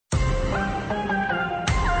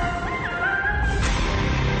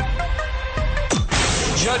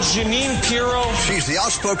Judge Jeanine Pirro. She's the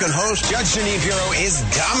outspoken host. Judge Jeanine Pirro is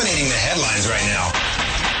dominating the headlines right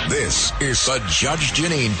now. This is the Judge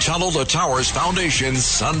Jeanine Tunnel to Towers Foundation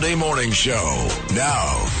Sunday morning show.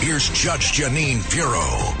 Now, here's Judge Jeanine Pirro.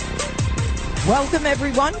 Welcome,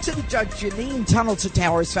 everyone, to the Judge Jeanine Tunnel to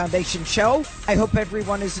Towers Foundation show. I hope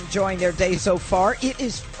everyone is enjoying their day so far. It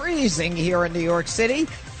is freezing here in New York City.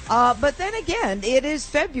 But then again, it is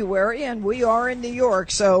February, and we are in New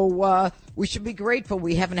York, so we should be grateful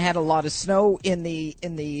we haven't had a lot of snow in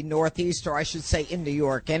the Northeast, or I should say in New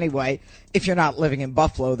York anyway, if you're not living in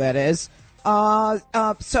Buffalo, that is.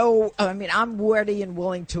 So, I mean, I'm ready and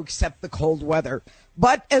willing to accept the cold weather.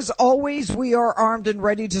 But as always, we are armed and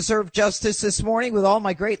ready to serve justice this morning with all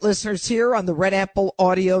my great listeners here on the Red Apple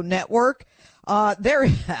Audio Network.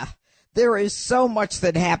 There is so much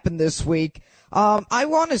that happened this week. I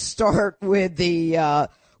want to start with the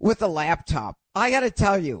laptop. I got to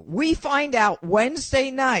tell you, we find out Wednesday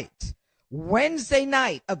night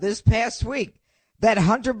of this past week that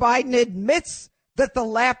Hunter Biden admits that the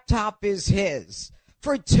laptop is his.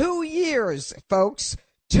 For 2 years, folks,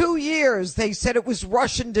 2 years, they said it was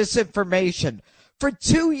Russian disinformation. For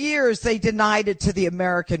 2 years, they denied it to the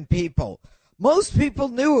American people. Most people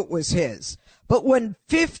knew it was his. But when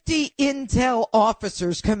 50 intel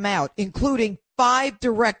officers come out, including 5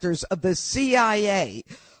 directors of the CIA,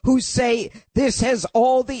 who say this has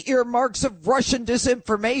all the earmarks of Russian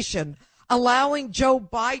disinformation, allowing Joe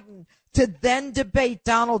Biden to then debate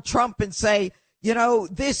Donald Trump and say, you know,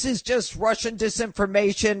 this is just Russian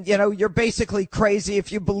disinformation. You know, you're basically crazy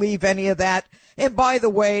if you believe any of that. And by the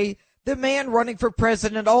way, the man running for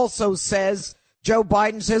president also says, Joe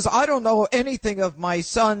Biden says, I don't know anything of my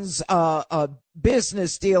son's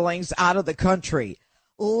business dealings out of the country.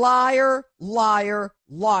 Liar, liar,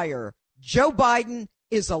 liar. Joe Biden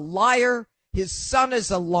is a liar. His son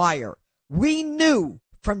is a liar. We knew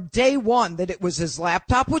from day one that it was his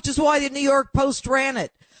laptop, which is why the New York Post ran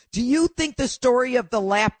it. Do you think the story of the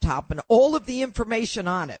laptop and all of the information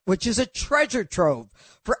on it, which is a treasure trove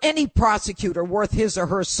for any prosecutor worth his or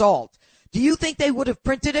her salt, do you think they would have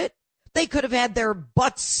printed it? They could have had their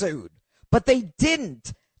butts sued, but they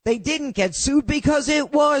didn't. They didn't get sued because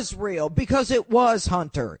it was real, because it was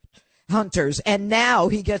Hunter's. And now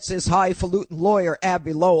he gets this highfalutin lawyer,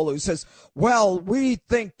 Abby Lowell, who says, well, we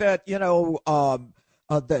think that, you know,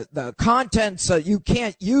 the contents, you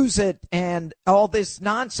can't use it and all this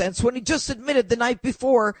nonsense, when he just admitted the night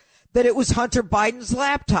before that it was Hunter Biden's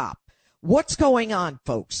laptop. What's going on,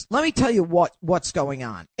 folks? Let me tell you what's going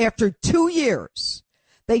on. After 2 years,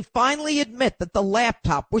 they finally admit that the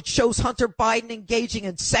laptop, which shows Hunter Biden engaging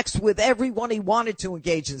in sex with everyone he wanted to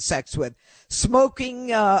engage in sex with, smoking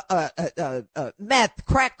meth,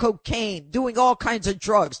 crack cocaine, doing all kinds of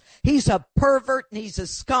drugs. He's a pervert and he's a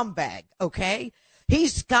scumbag, okay?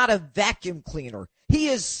 He's got a vacuum cleaner. He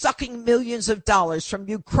is sucking millions of dollars from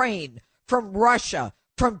Ukraine, from Russia,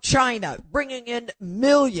 from China, bringing in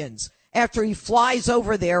millions after he flies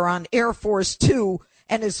over there on Air Force Two,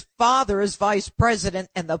 and his father is vice president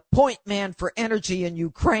and the point man for energy in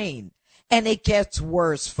Ukraine. And it gets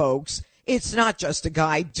worse, folks. It's not just a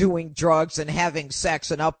guy doing drugs and having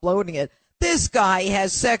sex and uploading it. This guy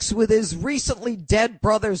has sex with his recently dead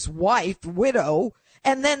brother's wife, widow,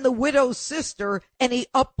 and then the widow's sister, and he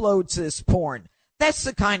uploads this porn. That's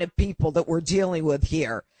the kind of people that we're dealing with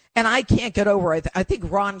here. And I can't get over it. I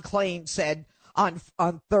think Ron Klain said on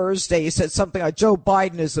Thursday, he said something like, Joe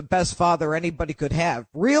Biden is the best father anybody could have.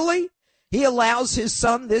 Really? He allows his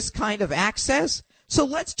son this kind of access? So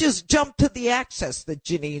let's just jump to the access that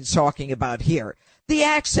Jeanine's talking about here. The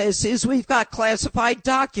access is we've got classified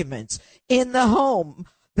documents in the home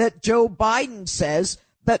that Joe Biden says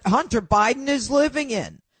that Hunter Biden is living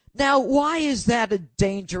in. Now, why is that a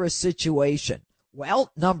dangerous situation?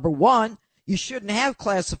 Well, number one, you shouldn't have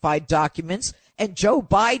classified documents, and Joe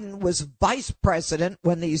Biden was vice president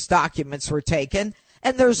when these documents were taken,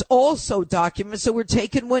 and there's also documents that were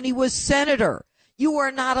taken when he was senator. You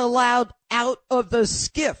are not allowed out of the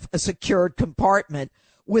SCIF, a secured compartment,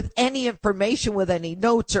 with any information, with any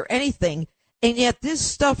notes or anything, and yet this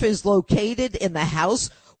stuff is located in the house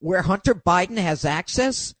where Hunter Biden has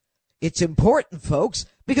access. It's important, folks,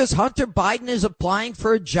 because Hunter Biden is applying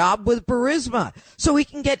for a job with Burisma so he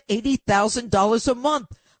can get $80,000 a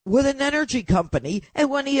month with an energy company, and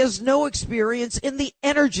when he has no experience in the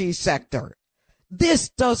energy sector. This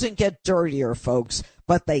doesn't get dirtier, folks,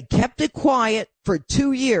 but they kept it quiet for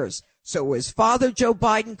 2 years so his father, Joe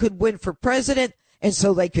Biden, could win for president, and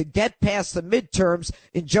so they could get past the midterms,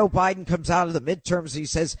 and Joe Biden comes out of the midterms and he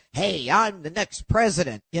says, hey, I'm the next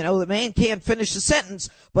president. You know, the man can't finish a sentence,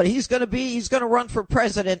 but he's going to run for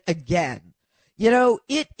president again.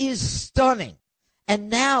 It is stunning. And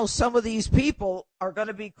now some of these people are going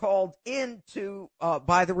to be called into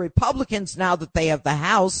by the Republicans now that they have the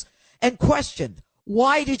House and questioned.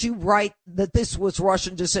 Why did you write that this was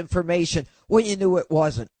Russian disinformation when you knew it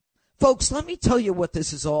wasn't? Folks, let me tell you what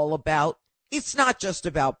this is all about. It's not just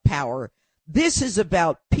about power. This is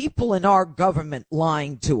about people in our government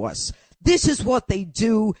lying to us. This is what they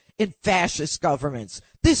do in fascist governments.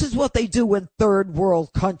 This is what they do in third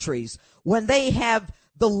world countries when they have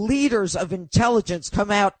the leaders of intelligence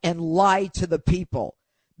come out and lie to the people.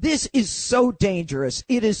 This is so dangerous.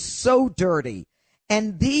 It is so dirty.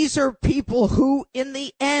 And these are people who, in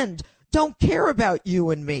the end, don't care about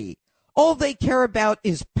you and me. All they care about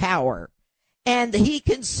is power. And he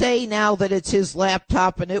can say now that it's his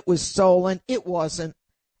laptop and it was stolen. It wasn't.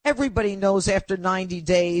 Everybody knows after 90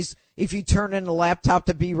 days, if you turn in a laptop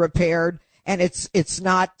to be repaired and it's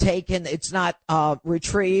not taken, it's not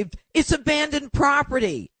retrieved, it's abandoned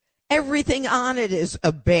property. Everything on it is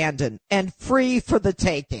abandoned and free for the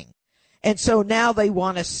taking. And so now they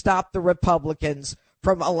want to stop the Republicans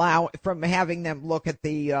from having them look at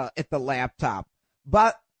the laptop.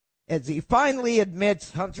 But as he finally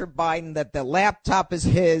admits, Hunter Biden, that the laptop is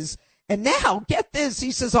his, and now get this,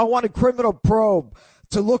 he says, I want a criminal probe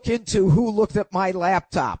to look into who looked at my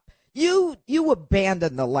laptop. You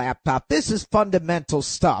abandon the laptop. This is fundamental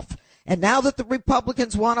stuff. And now that the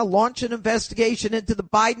Republicans want to launch an investigation into the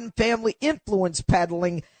Biden family influence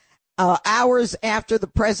peddling, hours after the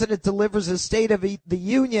president delivers a State of the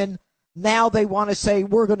Union, now they want to say,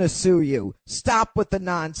 we're going to sue you. Stop with the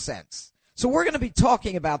nonsense. So we're going to be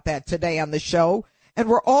talking about that today on the show. And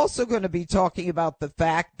we're also going to be talking about the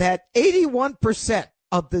fact that 81%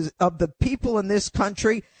 of the people in this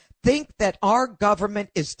country think that our government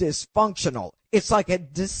is dysfunctional. It's like a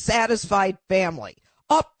dissatisfied family,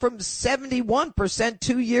 up from 71%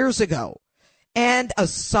 2 years ago. And a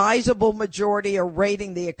sizable majority are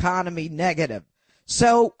rating the economy negative.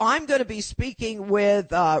 So I'm going to be speaking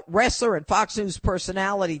with wrestler and Fox News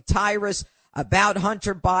personality Tyrus about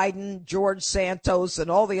Hunter Biden, George Santos,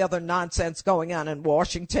 and all the other nonsense going on in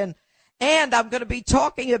Washington. And I'm going to be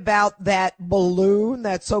talking about that balloon,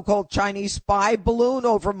 that so-called Chinese spy balloon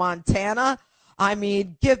over Montana. I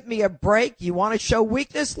mean, give me a break. You want to show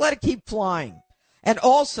weakness? Let it keep flying. And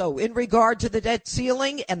also, in regard to the debt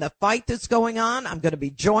ceiling and the fight that's going on, I'm going to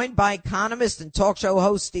be joined by economist and talk show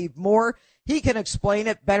host Steve Moore. He can explain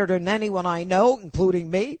it better than anyone I know,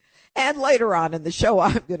 including me. And later on in the show,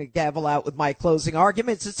 I'm going to gavel out with my closing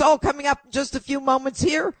arguments. It's all coming up in just a few moments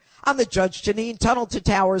here on the Judge Jeanine Tunnel to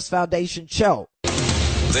Towers Foundation show.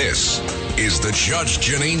 This is the Judge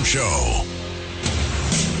Jeanine Show.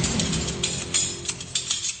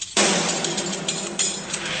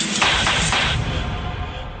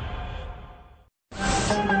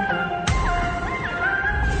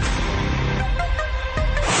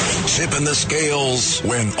 Tipping the scales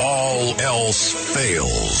when all else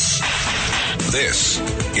fails. This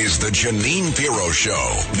is the Jeanine Pirro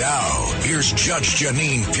Show. Now, here's Judge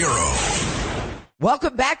Jeanine Pirro.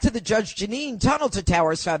 Welcome back to the Judge Jeanine Tunnel to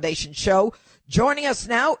Towers Foundation show. Joining us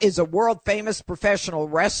now is a world-famous professional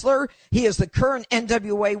wrestler. He is the current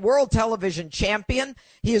NWA World Television Champion.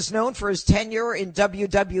 He is known for his tenure in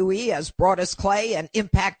WWE as Brodus Clay and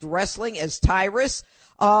Impact Wrestling as Tyrus.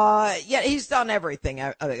 Yeah, he's done everything,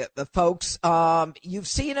 folks. You've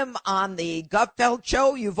seen him on the Gutfeld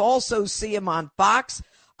show. You've also seen him on Fox.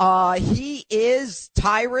 He is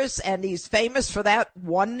Tyrus, and he's famous for that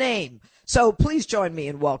one name. So please join me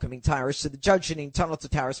in welcoming Tyrus to the Judge Jeanine Tunnel to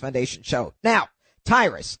Towers Foundation show. Now,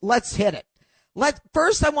 Tyrus, let's hit it.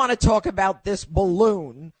 First, I want to talk about this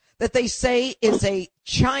balloon that they say is a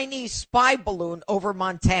Chinese spy balloon over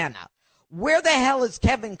Montana. Where the hell is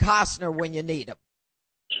Kevin Costner when you need him?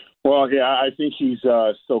 Well, yeah, I think he's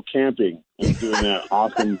still camping and doing that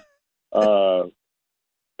awesome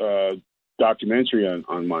documentary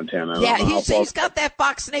on Montana. Yeah, he's got that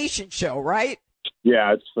Fox Nation show, right?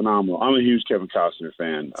 Yeah, it's phenomenal. I'm a huge Kevin Costner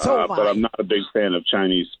fan, but I'm not a big fan of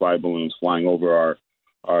Chinese spy balloons flying over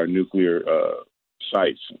our nuclear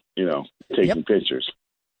sites, taking pictures.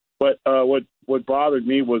 But what bothered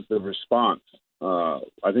me was the response.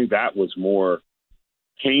 I think that was more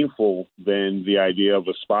painful than the idea of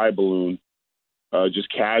a spy balloon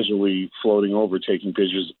just casually floating over, taking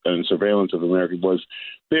pictures and surveillance of America.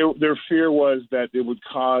 Their fear was that it would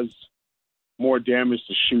cause more damage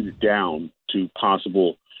to shoot it down to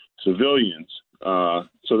possible civilians.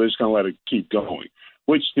 So they're just going to let it keep going,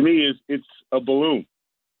 which to me it's a balloon.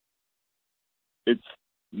 It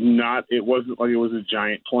wasn't like it was a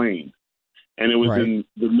giant plane, and it was in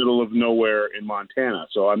the middle of nowhere in Montana.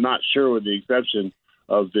 So I'm not sure, with the exception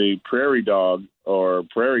of the prairie dog or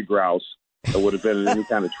prairie grouse that would have been in any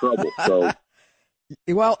kind of trouble. So,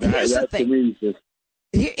 well, here's the thing. To me, just,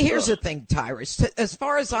 here's the thing, Tyrus. As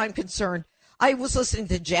far as I'm concerned, I was listening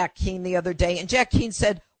to Jack Keane the other day, and Jack Keane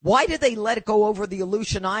said, why did they let it go over the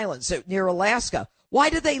Aleutian Islands near Alaska? Why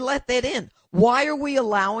did they let that in? Why are we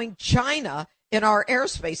allowing China in our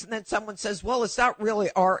airspace? And then someone says, well, it's not really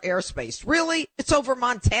our airspace. Really? It's over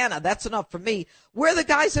Montana. That's enough for me. We're the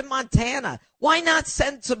guys in Montana. Why not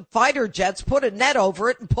send some fighter jets, put a net over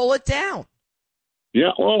it, and pull it down?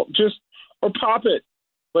 Yeah, well, or pop it.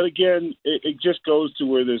 But again, it just goes to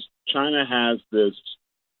where China has this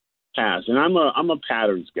past. And I'm a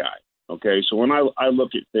patterns guy. Okay, so when I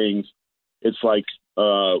look at things, it's like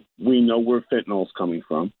we know where fentanyl's coming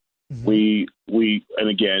from. Mm-hmm. And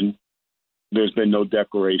again, there's been no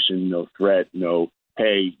declaration, no threat, no,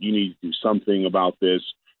 hey, you need to do something about this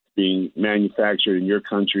being manufactured in your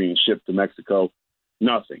country and shipped to Mexico.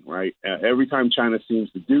 Nothing, right? Every time China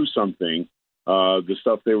seems to do something, the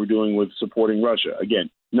stuff they were doing with supporting Russia, again,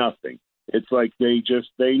 nothing. It's like they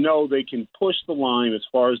know they can push the line as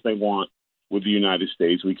far as they want with the United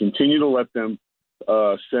States. We continue to let them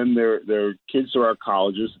send their kids to our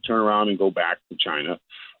colleges to turn around and go back to China.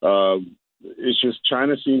 It's just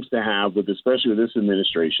China seems to have, especially with this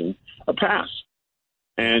administration, a pass.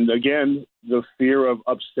 And again, the fear of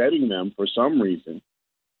upsetting them for some reason,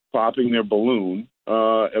 popping their balloon,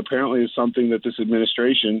 apparently is something that this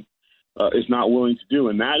administration is not willing to do.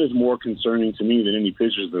 And that is more concerning to me than any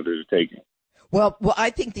pictures that they're taking. Well, I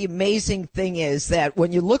think the amazing thing is that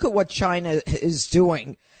when you look at what China is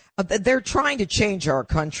doing, they're trying to change our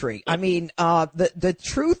country. I mean, the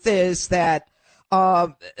truth is that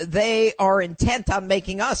they are intent on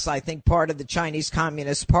making us, I think, part of the Chinese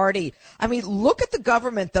Communist Party. I mean, look at the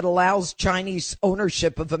government that allows Chinese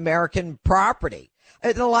ownership of American property.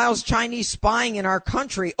 It allows Chinese spying in our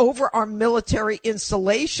country over our military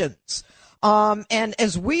installations. And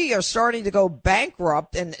as we are starting to go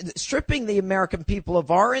bankrupt and stripping the American people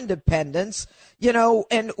of our independence,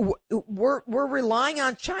 and we're relying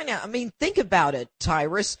on China. I mean, think about it,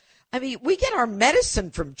 Tyrus. I mean, we get our medicine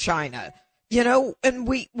from China, and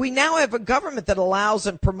we now have a government that allows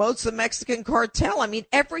and promotes the Mexican cartel. I mean,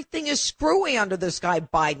 everything is screwy under this guy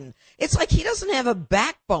Biden. It's like he doesn't have a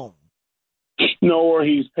backbone. No, or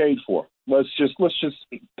he's paid for. Let's just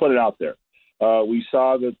put it out there. We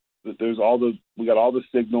saw that we got all the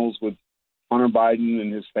signals with Hunter Biden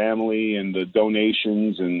and his family and the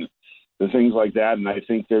donations and the things like that. And I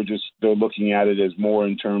think they're looking at it as more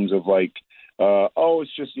in terms of like,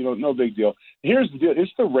 it's just, no big deal. Here's the deal.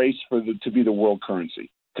 It's the race to be the world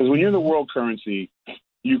currency. Because when you're the world currency,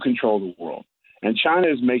 you control the world. And China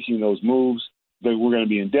is making those moves. We're going to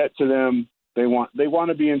be in debt to them. They want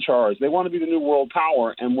to be in charge. They want to be the new world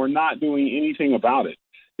power, and we're not doing anything about it.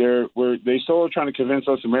 They still are trying to convince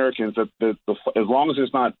us Americans that as long as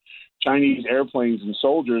there's not Chinese airplanes and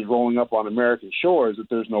soldiers rolling up on American shores, that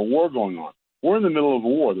there's no war going on. We're in the middle of a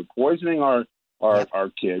war. They're poisoning our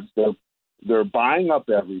kids. They're buying up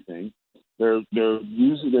everything. They're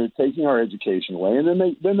taking our education away, and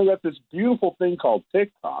then they got this beautiful thing called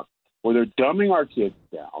TikTok where they're dumbing our kids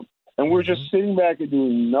down. And we're just sitting back and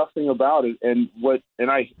doing nothing about it. And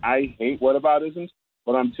I hate whataboutisms,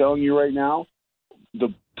 but I'm telling you right now,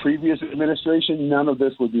 the previous administration, none of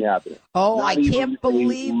this would be happening. Oh, I can't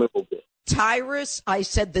believe, Tyrus, I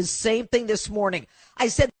said the same thing this morning. I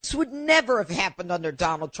said this would never have happened under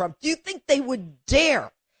Donald Trump. Do you think they would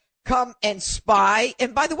dare come and spy?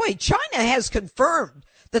 And by the way, China has confirmed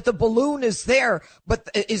that the balloon is theirs, but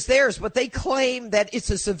they claim that it's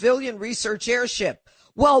a civilian research airship.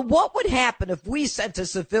 Well, what would happen if we sent a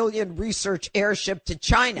civilian research airship to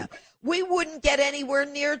China? We wouldn't get anywhere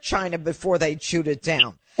near China before they'd shoot it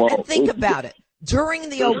down. Well, and think about it. During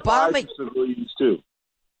the Obama... civilians, too.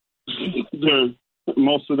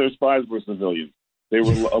 Most of their spies were civilians. They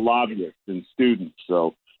were lobbyists and students.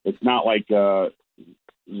 So it's not like they're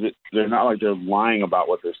lying about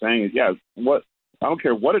what they're saying. I don't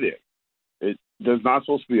care what it is. It's not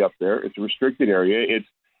supposed to be up there. It's a restricted area. It's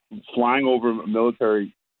flying over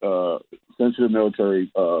sensitive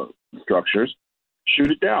military structures,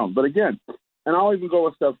 shoot it down. But again, and I'll even go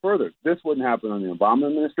a step further. This wouldn't happen under the Obama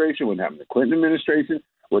administration, wouldn't happen under the Clinton administration,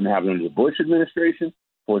 wouldn't happen under the Bush administration.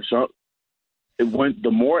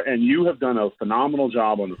 And you have done a phenomenal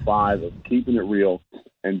job on the 5 of keeping it real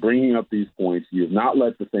and bringing up these points. You have not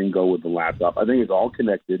let the thing go with the laptop. I think it's all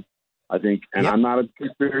connected. I'm not a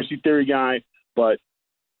conspiracy theory guy, but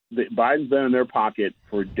Biden's been in their pocket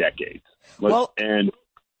for decades, and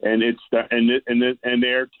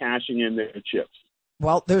they're cashing in their chips.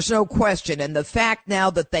 Well, there's no question. And the fact now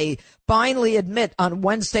that they finally admit on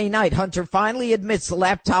Wednesday night, Hunter finally admits the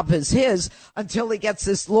laptop is his until he gets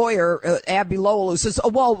this lawyer, Abby Lowell, who says,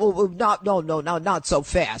 not so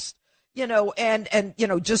fast. And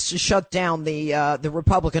just to shut down the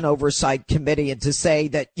Republican Oversight Committee and to say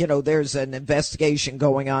that, there's an investigation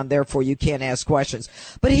going on, therefore you can't ask questions.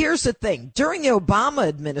 But here's the thing. During the Obama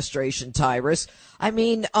administration, Tyrus,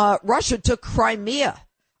 Russia took Crimea.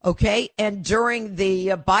 Okay. And during the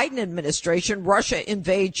Biden administration, Russia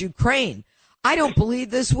invades Ukraine. I don't believe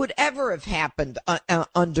this would ever have happened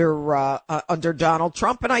under Donald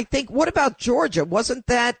Trump. And I think, what about Georgia? Wasn't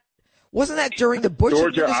that during the Bush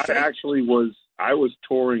administration? I was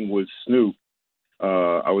touring with Snoop.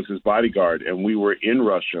 I was his bodyguard, and we were in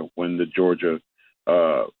Russia when the Georgia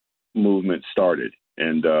movement started.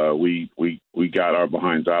 And we got our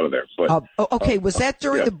behinds out of there. But was that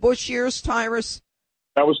during the Bush years, Tyrus?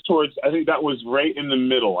 That was I think that was right in the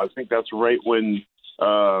middle. I think that's right when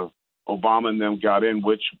Obama and them got in,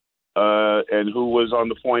 and who was on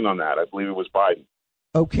the point on that? I believe it was Biden.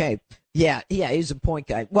 Okay. Yeah, he's a point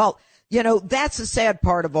guy. Well, that's the sad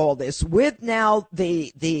part of all this. With now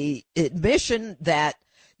the admission that,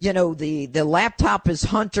 the laptop is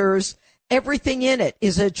Hunter's, everything in it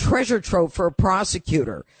is a treasure trove for a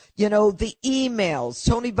prosecutor. The emails,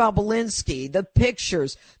 Tony Bobulinski, the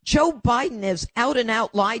pictures. Joe Biden has out and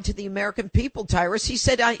out lied to the American people, Tyrus. He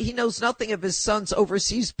said he knows nothing of his son's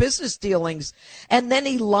overseas business dealings. And then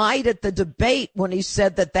he lied at the debate when he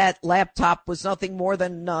said that laptop was nothing more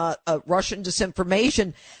than Russian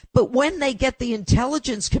disinformation. But when they get the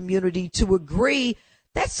intelligence community to agree,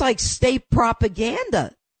 that's like state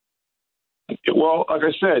propaganda. Well, like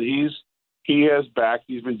I said, he has backed.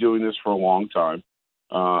 He's been doing this for a long time.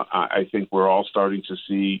 I think we're all starting to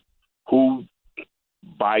see who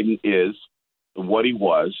Biden is, what he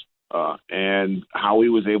was, and how he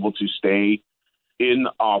was able to stay in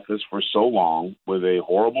office for so long with a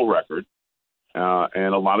horrible record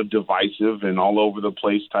and a lot of divisive and all over the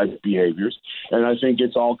place type behaviors. And I think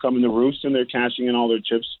it's all coming to roost, and they're cashing in all their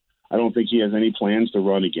chips. I don't think he has any plans to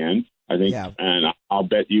run again. I think, and I'll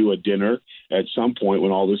bet you a dinner at some point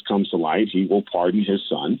when all this comes to light, he will pardon his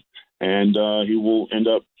son, and he will end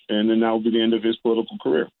up, and then that will be the end of his political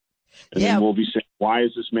career. And then we'll be saying, why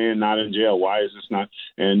is this man not in jail? Why is this not?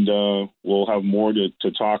 And we'll have more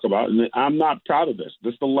to talk about. And I'm not proud of this.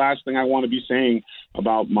 This is the last thing I want to be saying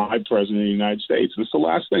about my president of the United States. This is the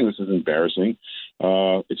last thing. This is embarrassing.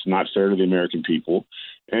 It's not fair to the American people.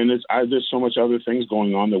 And there's so much other things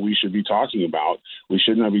going on that we should be talking about. We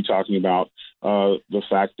should not be talking about the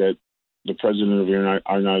fact that the president of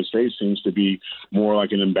our United States seems to be more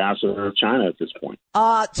like an ambassador of China at this point.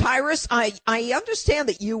 Tyrus, I understand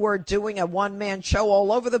that you were doing a one-man show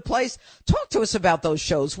all over the place. Talk to us about those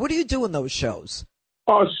shows. What do you do in those shows?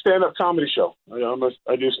 Oh, it's a stand-up comedy show. I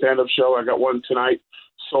do a stand-up show. I got one tonight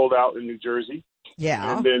sold out in New Jersey.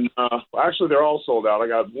 Yeah. And then, actually, they're all sold out. I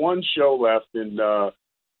got one show left in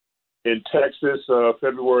Texas,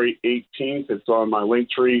 February 18th. It's on my link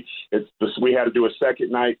tree. We had to do a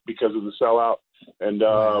second night because of the sellout, and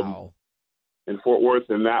in Fort Worth,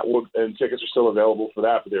 and tickets are still available for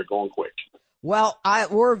that, but they're going quick. Well,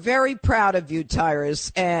 we're very proud of you,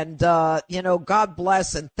 Tyrus, and God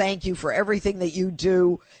bless and thank you for everything that you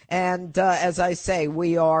do. And as I say,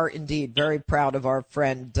 we are indeed very proud of our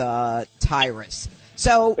friend Tyrus.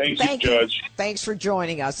 So thank you, Judge. Thanks for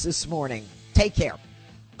joining us this morning. Take care.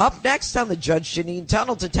 Up next on the Judge Jeanine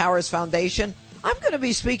Tunnel to Towers Foundation, I'm going to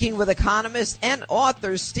be speaking with economist and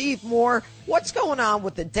author Steve Moore. What's going on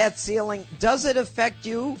with the debt ceiling? Does it affect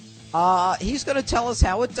you? He's going to tell us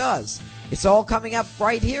how it does. It's all coming up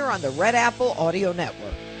right here on the Red Apple Audio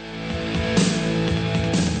Network.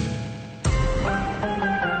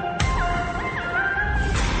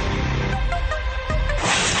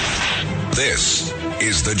 This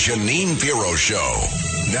is the Jeanine Pirro Show.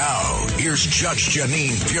 Now, here's Judge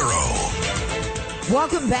Jeanine Pirro.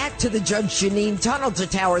 Welcome back to the Judge Jeanine Tunnel to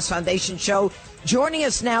Towers Foundation Show. Joining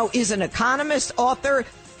us now is an economist, author,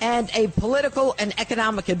 and a political and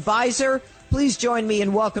economic advisor. Please join me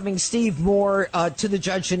in welcoming Steve Moore to the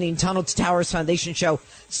Judge Jeanine Tunnel to Towers Foundation Show.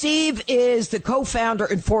 Steve is the co-founder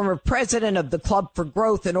and former president of the Club for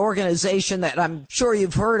Growth, an organization that I'm sure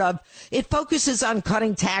you've heard of. It focuses on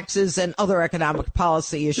cutting taxes and other economic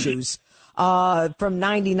policy issues. From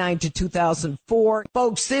 99 to 2004.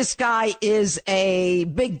 Folks, this guy is a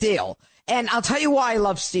big deal. And I'll tell you why I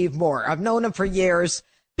love Steve Moore. I've known him for years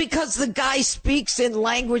because the guy speaks in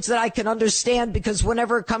language that I can understand, because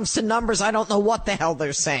whenever it comes to numbers, I don't know what the hell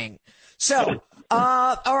they're saying. So,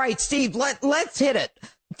 all right, Steve, let's hit it.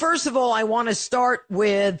 First of all, I want to start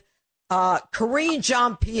with Karine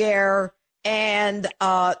Jean-Pierre, and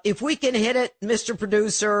if we can hit it, Mr.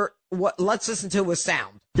 Producer, let's listen to a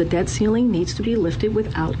sound. The debt ceiling needs to be lifted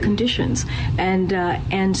without conditions.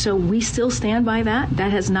 And so we still stand by that.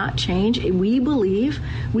 That has not changed. We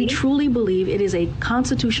truly believe it is a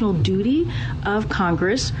constitutional duty of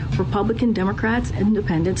Congress, Republican, Democrats,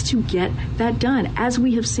 Independents, to get that done, as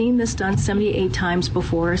we have seen this done 78 times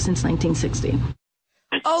before since 1960.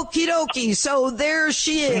 Okie dokie. So there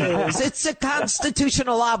she is. It's a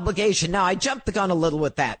constitutional obligation. Now, I jumped the gun a little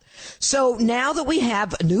with that. So now that we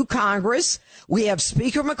have a new Congress, we have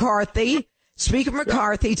Speaker McCarthy. Speaker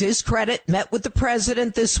McCarthy, to his credit, met with the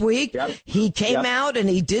president this week. Yep. He came out and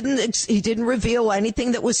he didn't reveal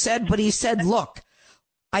anything that was said, but he said, look,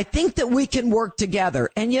 I think that we can work together.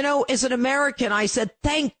 And, as an American, I said,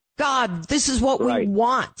 thank God, this is what we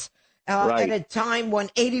want. At a time when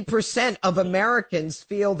 80% of Americans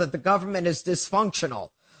feel that the government is dysfunctional,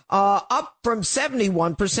 up from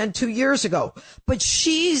 71% 2 years ago. But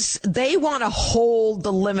they want to hold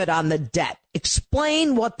the limit on the debt.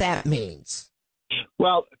 Explain what that means.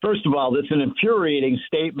 Well, first of all, it's an infuriating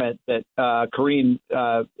statement that Karine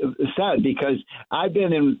said, because I've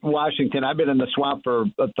been in Washington. I've been in the swamp for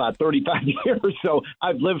about 35 years. So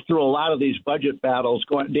I've lived through a lot of these budget battles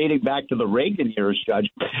dating back to the Reagan years, Judge.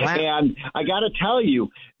 Wow. And I got to tell you,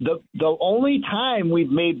 the only time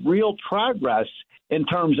we've made real progress in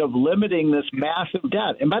terms of limiting this massive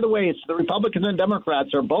debt. And by the way, it's the Republicans and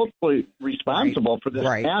Democrats are both responsible for this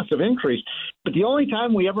massive increase. But the only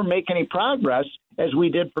time we ever make any progress, as we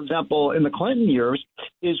did, for example, in the Clinton years,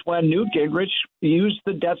 is when Newt Gingrich used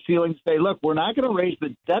the debt ceiling to say, look, we're not going to raise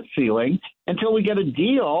the debt ceiling until we get a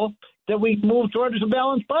deal that we move towards a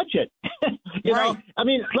balanced budget. you know, I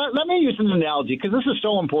mean, let me use an analogy, because this is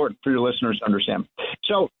so important for your listeners to understand.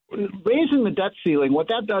 So raising the debt ceiling, what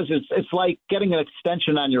that does is it's like getting an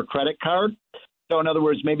extension on your credit card. So in other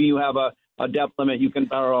words, maybe you have a debt limit, you can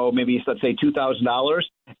borrow maybe, let's say, $2,000.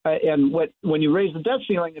 And when you raise the debt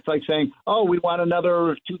ceiling, it's like saying, oh, we want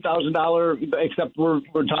another $2,000, except we're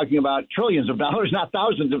talking about trillions of dollars, not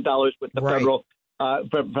thousands of dollars with the federal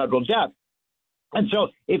debt. And so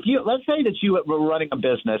if let's say that you were running a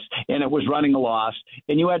business and it was running a loss,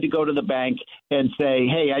 and you had to go to the bank and say,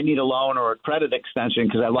 hey, I need a loan or a credit extension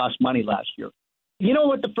because I lost money last year. You know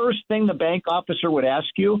what the first thing the bank officer would ask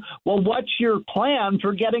you? Well, what's your plan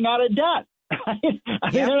for getting out of debt?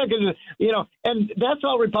 And that's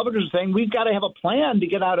all Republicans are saying. We've got to have a plan to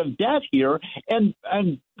get out of debt here. And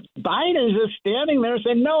Biden is just standing there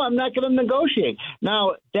saying, no, I'm not going to negotiate.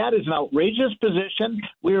 Now, that is an outrageous position.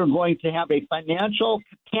 We are going to have a financial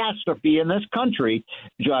catastrophe in this country,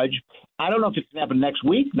 Judge. I don't know if it's going to happen next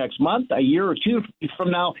week, next month, a year or two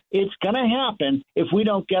from now. It's going to happen if we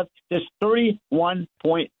don't get this $31.5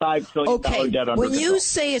 trillion debt under control. When you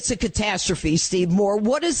say it's a catastrophe, Steve Moore,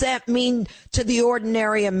 what does that mean to the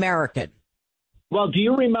ordinary American? Well, do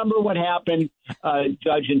you remember what happened,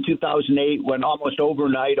 Judge, in 2008 when almost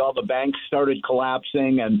overnight all the banks started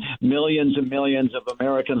collapsing and millions of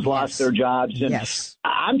Americans lost their jobs? And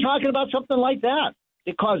I'm talking about something like that.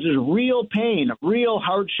 It causes real pain, real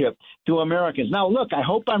hardship to Americans. Now, look, I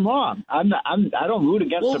hope I'm wrong. I don't root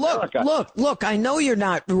against America. Look, I know you're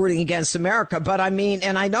not rooting against America, but I mean,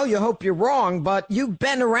 and I know you hope you're wrong, but you've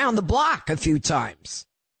been around the block a few times.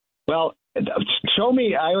 Well, show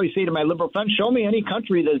me, I always say to my liberal friends, show me any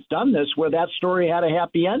country that's done this where that story had a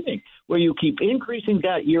happy ending, where you keep increasing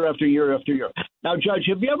debt year after year after year. Now, Judge,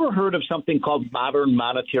 have you ever heard of something called modern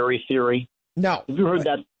monetary theory? No. Have you heard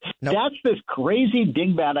that? No. That's this crazy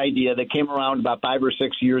dingbat idea that came around about 5 or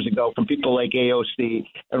 6 years ago from people like AOC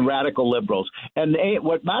and radical liberals. And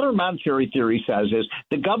what modern monetary theory says is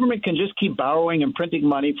the government can just keep borrowing and printing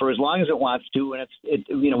money for as long as it wants to, and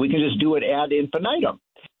we can just do it ad infinitum.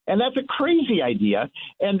 And that's a crazy idea.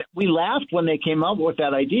 And we laughed when they came up with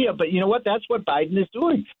that idea. But you know what? That's what Biden is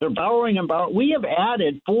doing. They're borrowing and borrowing. We have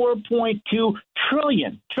added $4.2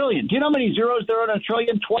 trillion. Do you know how many zeros there are in a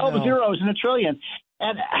trillion? 12 zeros in a trillion.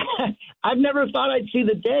 And I've never thought I'd see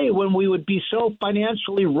the day when we would be so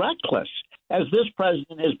financially reckless as this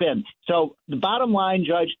president has been. So the bottom line,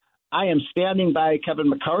 Judge, I am standing by Kevin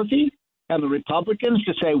McCarthy and the Republicans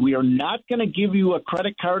to say we are not going to give you a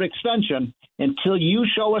credit card extension until you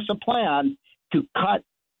show us a plan to cut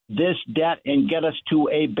this debt and get us to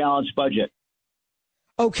a balanced budget.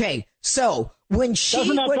 Okay, So when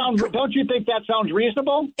don't you think that sounds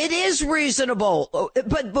reasonable? It is reasonable.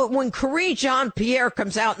 But when Karine Jean-Pierre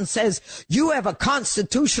comes out and says, you have a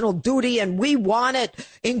constitutional duty and we want it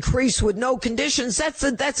increased with no conditions, that's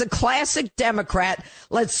a classic Democrat.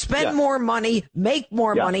 Let's spend more money, make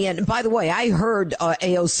more money. And by the way, I heard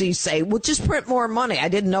AOC say, well, just print more money. I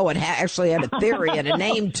didn't know it actually had a theory and a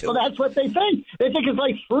name to it. Well, that's what they think. They think it's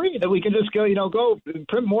like free, that we can just go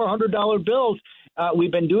print more $100 bills.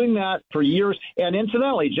 We've been doing that for years. And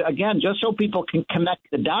incidentally, again, just so people can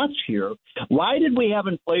connect the dots here, why did we have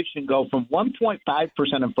inflation go from 1.5%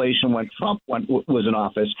 inflation when Trump was in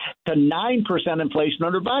office to 9% inflation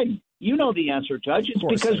under Biden? You know the answer, Judge. It's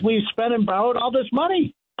because we've spent and borrowed all this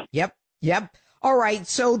money. Yep. All right.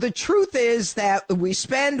 So the truth is that we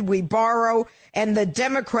spend, we borrow, and the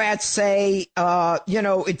Democrats say,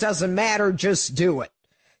 it doesn't matter, just do it.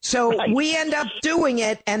 So we end up doing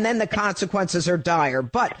it, and then the consequences are dire.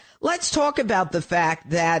 But let's talk about the fact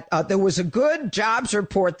that there was a good jobs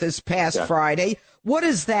report this past Friday. What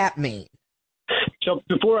does that mean? So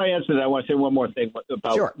before I answer that, I want to say one more thing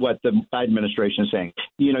about what the Biden administration is saying.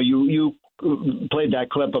 You played that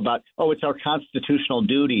clip about, it's our constitutional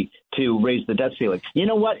duty to raise the debt ceiling. You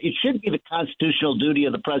know what? It should be the constitutional duty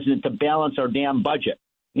of the president to balance our damn budget.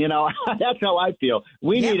 That's how I feel.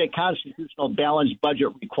 We need a constitutional balanced budget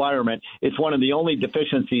requirement. It's one of the only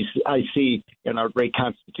deficiencies I see in our great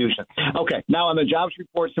Constitution. Okay, now on the jobs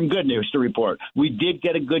report, some good news to report. We did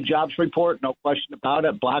get a good jobs report, no question about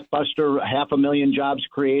it. Blockbuster, 500,000 jobs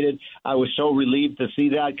created. I was so relieved to see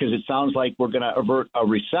that because it sounds like we're going to avert a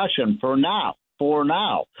recession for now.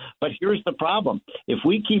 But here's the problem. If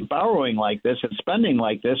we keep borrowing like this and spending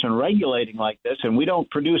like this and regulating like this, and we don't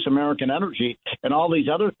produce American energy and all these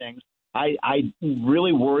other things, I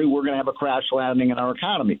really worry we're going to have a crash landing in our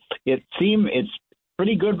economy. It's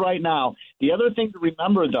pretty good right now. The other thing to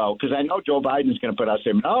remember, though, because I know Joe Biden's going to put out a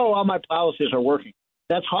statement, all my policies are working.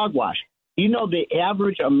 That's hogwash. The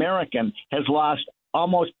average American has lost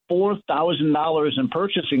almost $4,000 in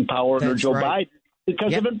purchasing power under Joe Biden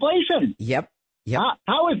because of inflation. Yep.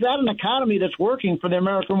 How is that an economy that's working for the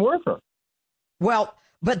American worker? Well,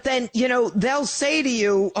 but then, they'll say to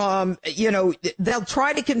you, they'll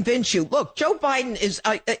try to convince you, look, Joe Biden is,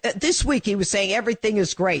 this week he was saying everything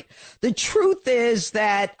is great. The truth is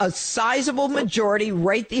that a sizable majority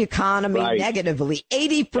rate the economy negatively,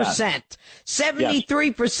 80%,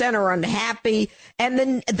 73% are unhappy, and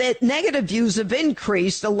then the negative views have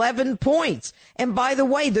increased 11 points. And by the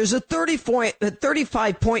way, there's a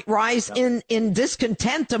 35-point rise in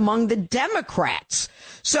discontent among the Democrats.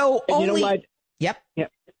 So Yep.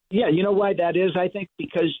 Yeah. You know why that is? I think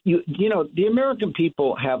because the American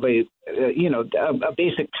people have a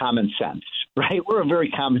basic common sense, right? We're a very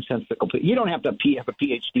commonsensical people. You don't have to have a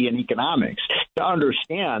PhD in economics to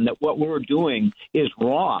understand that what we're doing is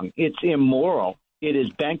wrong. It's immoral. It is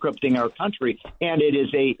bankrupting our country, and it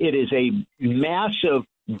is a massive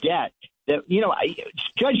debt that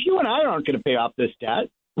Judge, you and I aren't going to pay off this debt.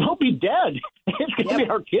 We'll be dead. It's going to be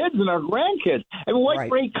our kids and our grandkids. I mean, what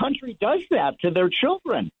great country does that to their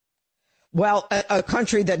children? Well, a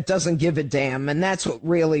country that doesn't give a damn, and that's what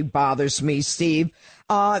really bothers me, Steve.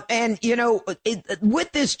 With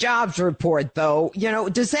this jobs report, though,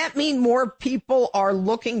 does that mean more people are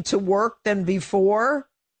looking to work than before?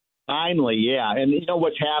 Finally, yeah. And you know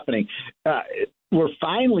what's happening? We're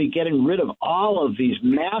finally getting rid of all of these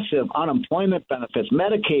massive unemployment benefits,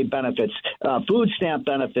 Medicaid benefits, food stamp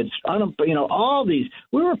benefits, all these.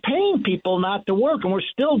 We were paying people not to work, and we're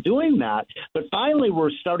still doing that. But finally,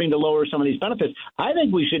 we're starting to lower some of these benefits. I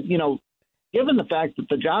think we should, given the fact that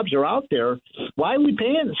the jobs are out there, why are we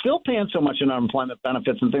still paying so much in unemployment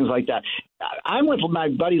benefits and things like that? I'm with my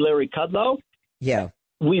buddy Larry Kudlow. Yeah.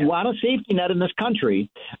 We want a safety net in this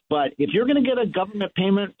country, but if you're going to get a government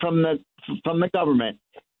payment from the government,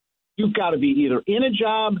 you've got to be either in a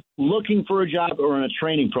job, looking for a job, or in a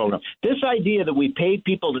training program. This idea that we paid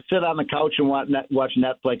people to sit on the couch and watch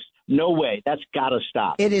Netflix, no way. That's got to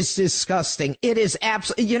stop. It is disgusting. It is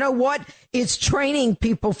absolutely. You know what? It's training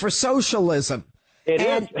people for socialism. It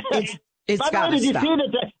is. It's By the way, did you see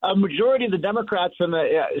that a majority of the Democrats in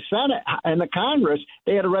the Senate and the Congress,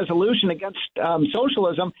 they had a resolution against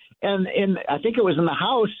socialism, and I think it was in the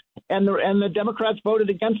House, and the Democrats voted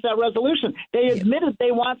against that resolution. They admitted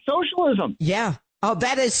they want socialism. Yeah. Oh,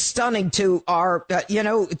 that is stunning to our,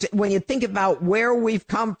 when you think about where we've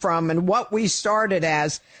come from and what we started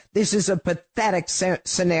as, this is a pathetic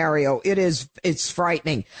scenario. It's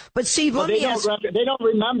frightening. But Steve, they don't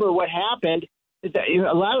remember what happened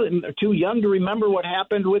a lot of them are too young to remember what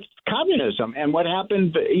happened with communism and what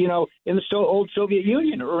happened, in the old Soviet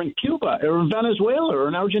Union or in Cuba or in Venezuela or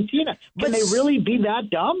in Argentina. Can they really be that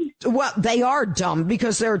dumb? Well, they are dumb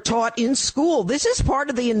because they're taught in school. This is part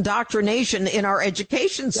of the indoctrination in our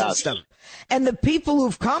education system. Yes. And the people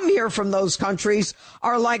who've come here from those countries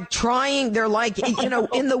are like they're like,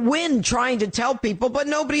 in the wind trying to tell people, but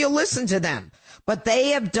nobody will listen to them. But they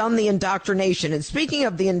have done the indoctrination. And speaking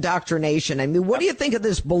of the indoctrination, I mean, what do you think of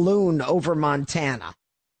this balloon over Montana?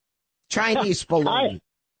 Chinese balloon.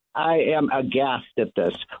 I am aghast at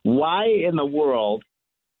this. Why in the world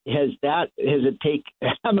why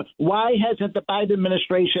hasn't the Biden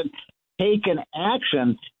administration taken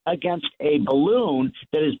action against a balloon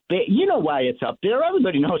that is big? You know why it's up there.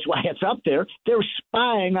 Everybody knows why it's up there. They're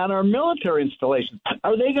spying on our military installations.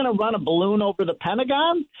 Are they going to run a balloon over the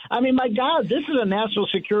Pentagon? I mean, my God, this is a national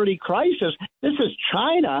security crisis. This is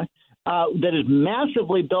China that is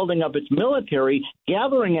massively building up its military,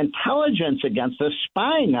 gathering intelligence against us,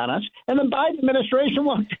 spying on us, and the Biden administration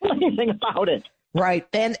won't do anything about it. Right.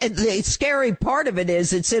 And the scary part of it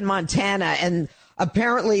is it's in Montana, and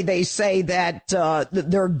apparently they say that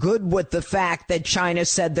they're good with the fact that China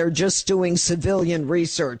said they're just doing civilian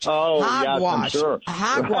research. Oh, hogwash. Yes, I'm sure.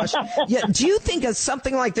 Hogwash. Yeah. Do you think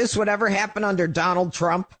something like this would ever happen under Donald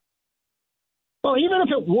Trump? Well, even if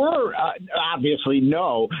it were, obviously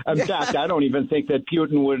no. In fact, I don't even think that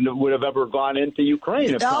Putin would have ever gone into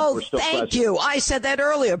Ukraine if Trump were still president. Thank you. I said that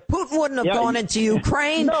earlier. Putin wouldn't have gone into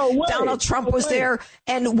Ukraine. No way. Donald Trump was there.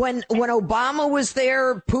 And when Obama was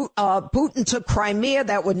there, Putin took Crimea.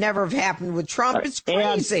 That would never have happened with Trump. It's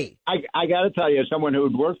crazy. And I got to tell you, as someone who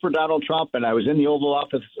had worked for Donald Trump, and I was in the Oval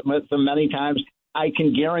Office with him many times, I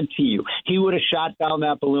can guarantee you he would have shot down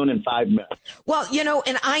that balloon in 5 minutes. Well,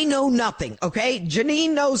 and I know nothing, okay?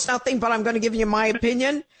 Jeanine knows nothing, but I'm going to give you my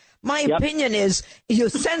opinion. My opinion is you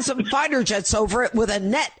send some fighter jets over it with a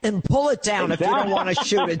net and pull it down if you don't want to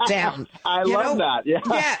shoot it down. I love that. Yeah.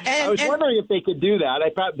 I was wondering if they could do that.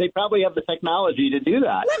 They probably have the technology to do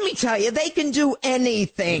that. Let me tell you, they can do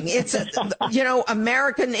anything. It's,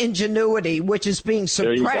 American ingenuity, which is being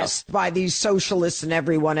suppressed by these socialists and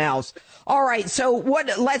everyone else. All right. So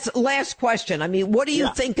last question. I mean, what do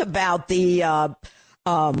you think about the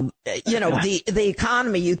the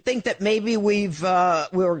economy? You think that maybe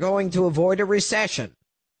we're going to avoid a recession?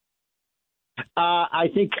 I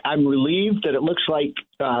think I'm relieved that it looks like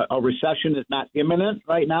a recession is not imminent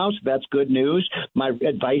right now, so that's good news. My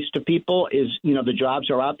advice to people is, the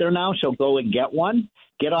jobs are out there now, so go and get one.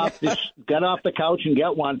 Get off the couch and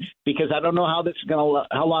get one, because I don't know how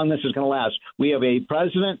long this is going to last. We have a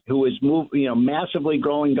president who is massively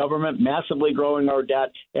growing government, massively growing our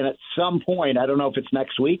debt, and at some point, I don't know if it's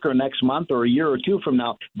next week or next month or a year or two from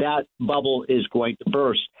now, that bubble is going to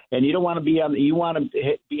burst. And you don't want to be you want to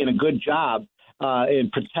be in a good job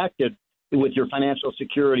and protected with your financial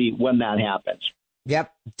security when that happens.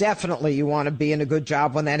 Yep, definitely. You want to be in a good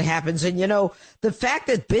job when that happens. And, the fact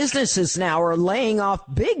that businesses now are laying off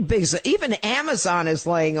big, even Amazon is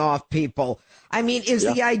laying off people. I mean, is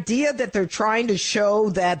the idea that they're trying to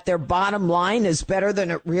show that their bottom line is better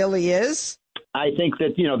than it really is? I think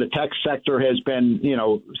that, the tech sector has been,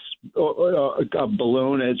 a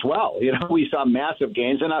balloon as well. We saw massive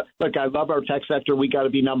gains. And I love our tech sector. We got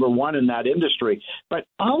to be number one in that industry. But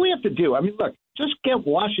all we have to do, just get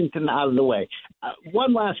Washington out of the way.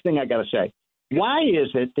 One last thing I got to say. Why is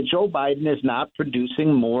it that Joe Biden is not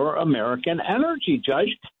producing more American energy,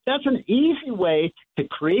 Judge? That's an easy way to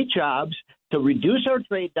create jobs, to reduce our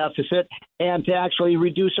trade deficit, and to actually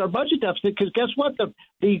reduce our budget deficit. Because guess what?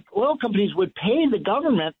 The oil companies would pay the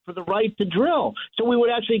government for the right to drill. So we would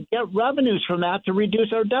actually get revenues from that to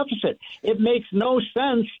reduce our deficit. It makes no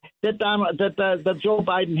sense that Joe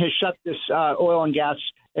Biden has shut this oil and gas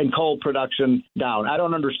and coal production down. I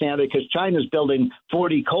don't understand it, because China's building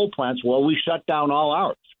 40 coal plants while we shut down all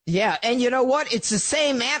ours. Yeah, and you know what? It's the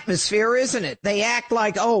same atmosphere, isn't it? They act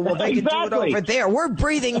like, they can do it over there. We're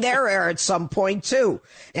breathing their air at some point, too.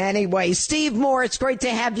 Anyway, Steve Moore, it's great to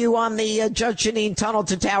have you on the Judge Jeanine Tunnel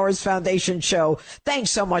to Towers Foundation show.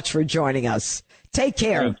 Thanks so much for joining us. Take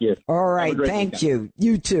care. Thank you. All right. Thank you.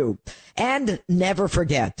 You too. And never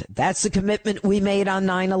forget, that's the commitment we made on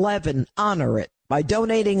 9/11. Honor it by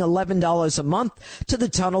donating $11 a month to the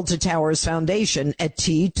Tunnel to Towers Foundation at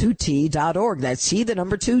T2T.org. That's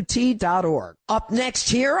T2T.org. Up next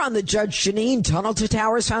here on the Judge Jeanine Tunnel to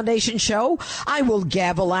Towers Foundation show, I will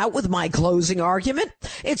gavel out with my closing argument.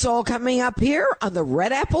 It's all coming up here on the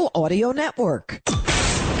Red Apple Audio Network.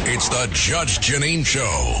 It's the Judge Jeanine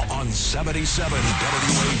Show on 77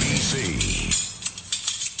 WABC.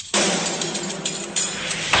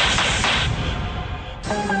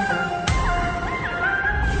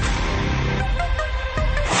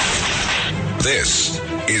 This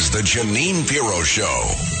is the Jeanine Pirro Show.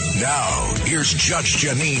 Now, here's Judge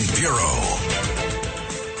Jeanine Pirro.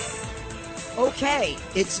 Okay,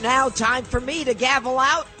 it's now time for me to gavel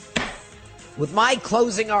out with my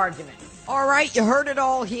closing argument. All right, you heard it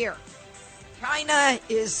all here. China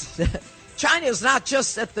is not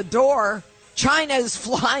just at the door. China is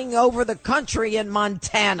flying over the country in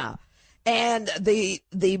Montana. And the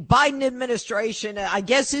Biden administration, I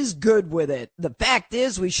guess, is good with it. The fact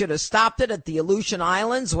is, we should have stopped it at the Aleutian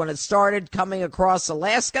Islands when it started coming across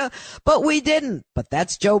Alaska, but we didn't. But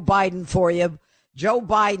that's Joe Biden for you. Joe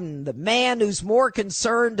Biden, the man who's more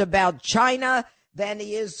concerned about China than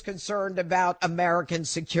he is concerned about American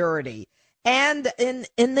security. And in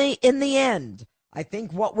the end, I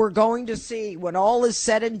think what we're going to see when all is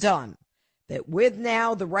said and done, that with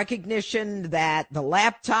now the recognition that the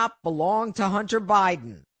laptop belonged to Hunter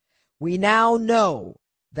Biden, we now know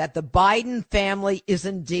that the Biden family is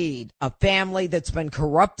indeed a family that's been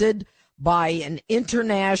corrupted by an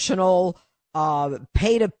international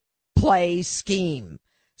pay-to-play scheme.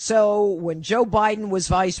 So when Joe Biden was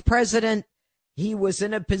vice president, he was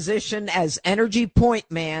in a position as energy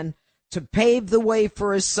point man to pave the way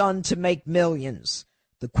for his son to make millions.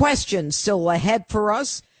 The question still ahead for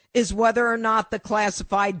us is whether or not the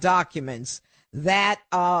classified documents that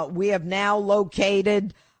we have now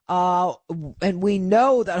located, and we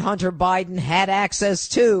know that Hunter Biden had access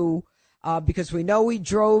to, because we know he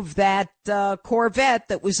drove that Corvette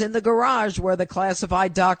that was in the garage where the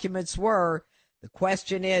classified documents were. The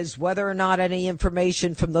question is whether or not any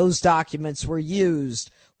information from those documents were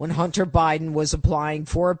used when Hunter Biden was applying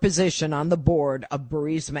for a position on the board of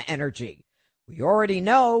Burisma Energy. We already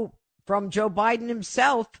know from Joe Biden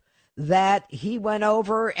himself that he went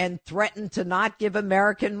over and threatened to not give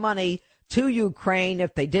American money to Ukraine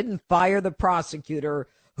if they didn't fire the prosecutor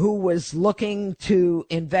who was looking to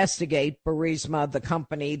investigate Burisma, the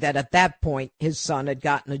company that at that point his son had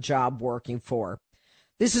gotten a job working for.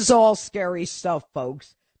 This is all scary stuff,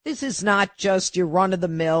 folks. This is not just your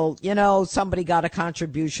run-of-the-mill, somebody got a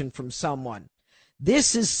contribution from someone.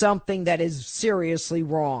 This is something that is seriously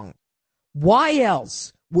wrong. Why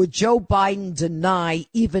else would Joe Biden deny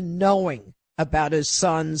even knowing about his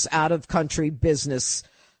son's out-of-country business?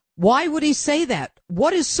 Why would he say that?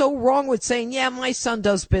 What is so wrong with saying, yeah, my son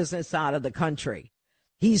does business out of the country?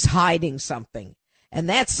 He's hiding something, and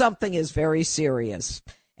that something is very serious.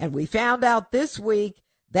 And we found out this week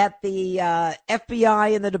that the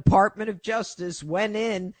FBI and the Department of Justice went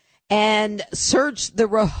in and searched the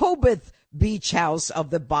Rehoboth beach house of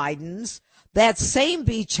the Bidens, that same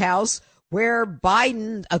beach house where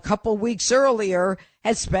Biden a couple weeks earlier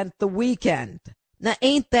had spent the weekend. Now,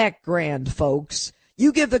 ain't that grand, folks?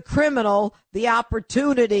 You give the criminal the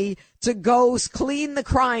opportunity to go clean the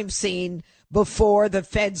crime scene before the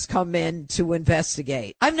feds come in to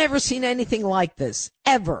investigate. I've never seen anything like this,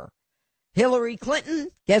 ever. Hillary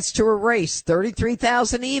Clinton gets to erase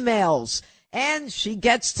 33,000 emails, and she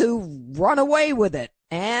gets to run away with it.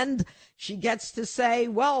 And she gets to say,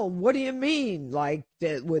 well, what do you mean? Like,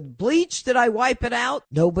 with bleach, did I wipe it out?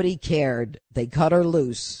 Nobody cared. They cut her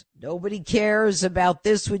loose. Nobody cares about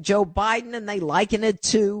this with Joe Biden, and they liken it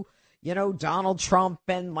to, Donald Trump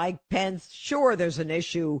and Mike Pence. Sure, there's an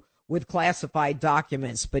issue with classified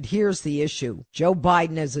documents, but here's the issue. Joe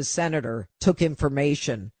Biden, as a senator, took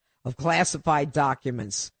information of classified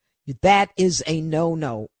documents. That is a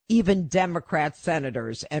no-no. Even Democrat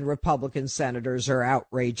senators and Republican senators are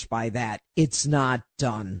outraged by that. It's not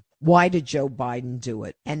done. Why did Joe Biden do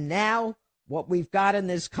it? And now what we've got in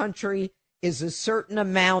this country is a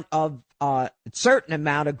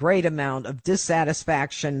great amount of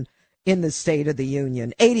dissatisfaction in the State of the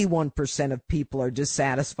Union. 81% of people are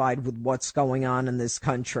dissatisfied with what's going on in this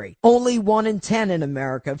country. Only 1 in 10 in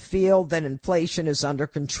America feel that inflation is under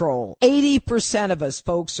control. 80% of us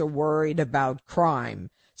folks are worried about crime.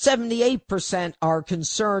 78% are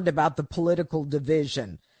concerned about the political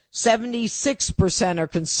division. 76% are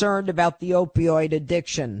concerned about the opioid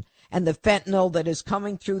addiction and the fentanyl that is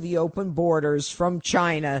coming through the open borders from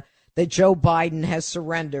China that Joe Biden has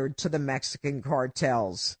surrendered to the Mexican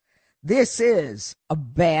cartels. This is a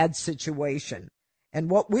bad situation. And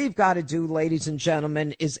what we've got to do, ladies and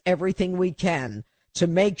gentlemen, is everything we can to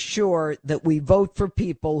make sure that we vote for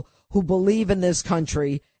people who believe in this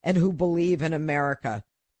country and who believe in America.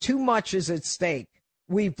 Too much is at stake.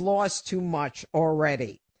 We've lost too much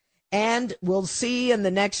already. And we'll see in the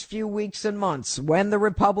next few weeks and months when the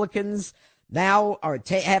Republicans now are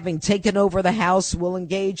having taken over the House will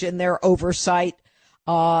engage in their oversight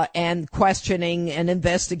and questioning and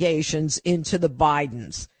investigations into the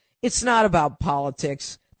Bidens. It's not about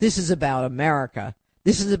politics. This is about America.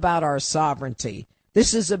 This is about our sovereignty.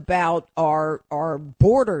 This is about our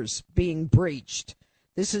borders being breached.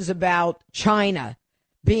 This is about China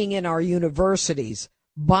being in our universities,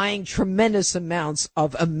 buying tremendous amounts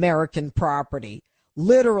of American property,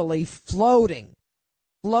 literally floating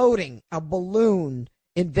a balloon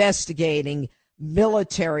investigating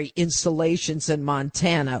military installations in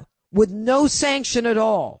Montana with no sanction at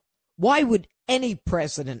all. Why would any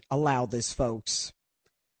president allow this, folks?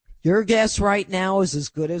 Your guess right now is as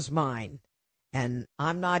good as mine. And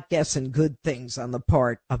I'm not guessing good things on the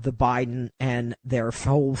part of the Biden and their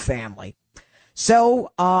whole family.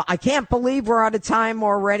 So I can't believe we're out of time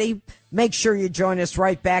already. Make sure you join us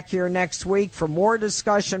right back here next week for more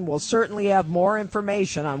discussion. We'll certainly have more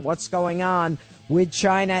information on what's going on with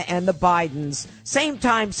China and the Bidens. Same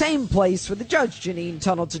time, same place for the Judge Jeanine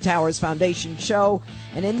Tunnel to Towers Foundation show.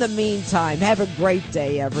 And in the meantime, have a great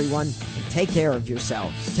day, everyone. And take care of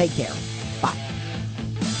yourselves. Take care. Bye.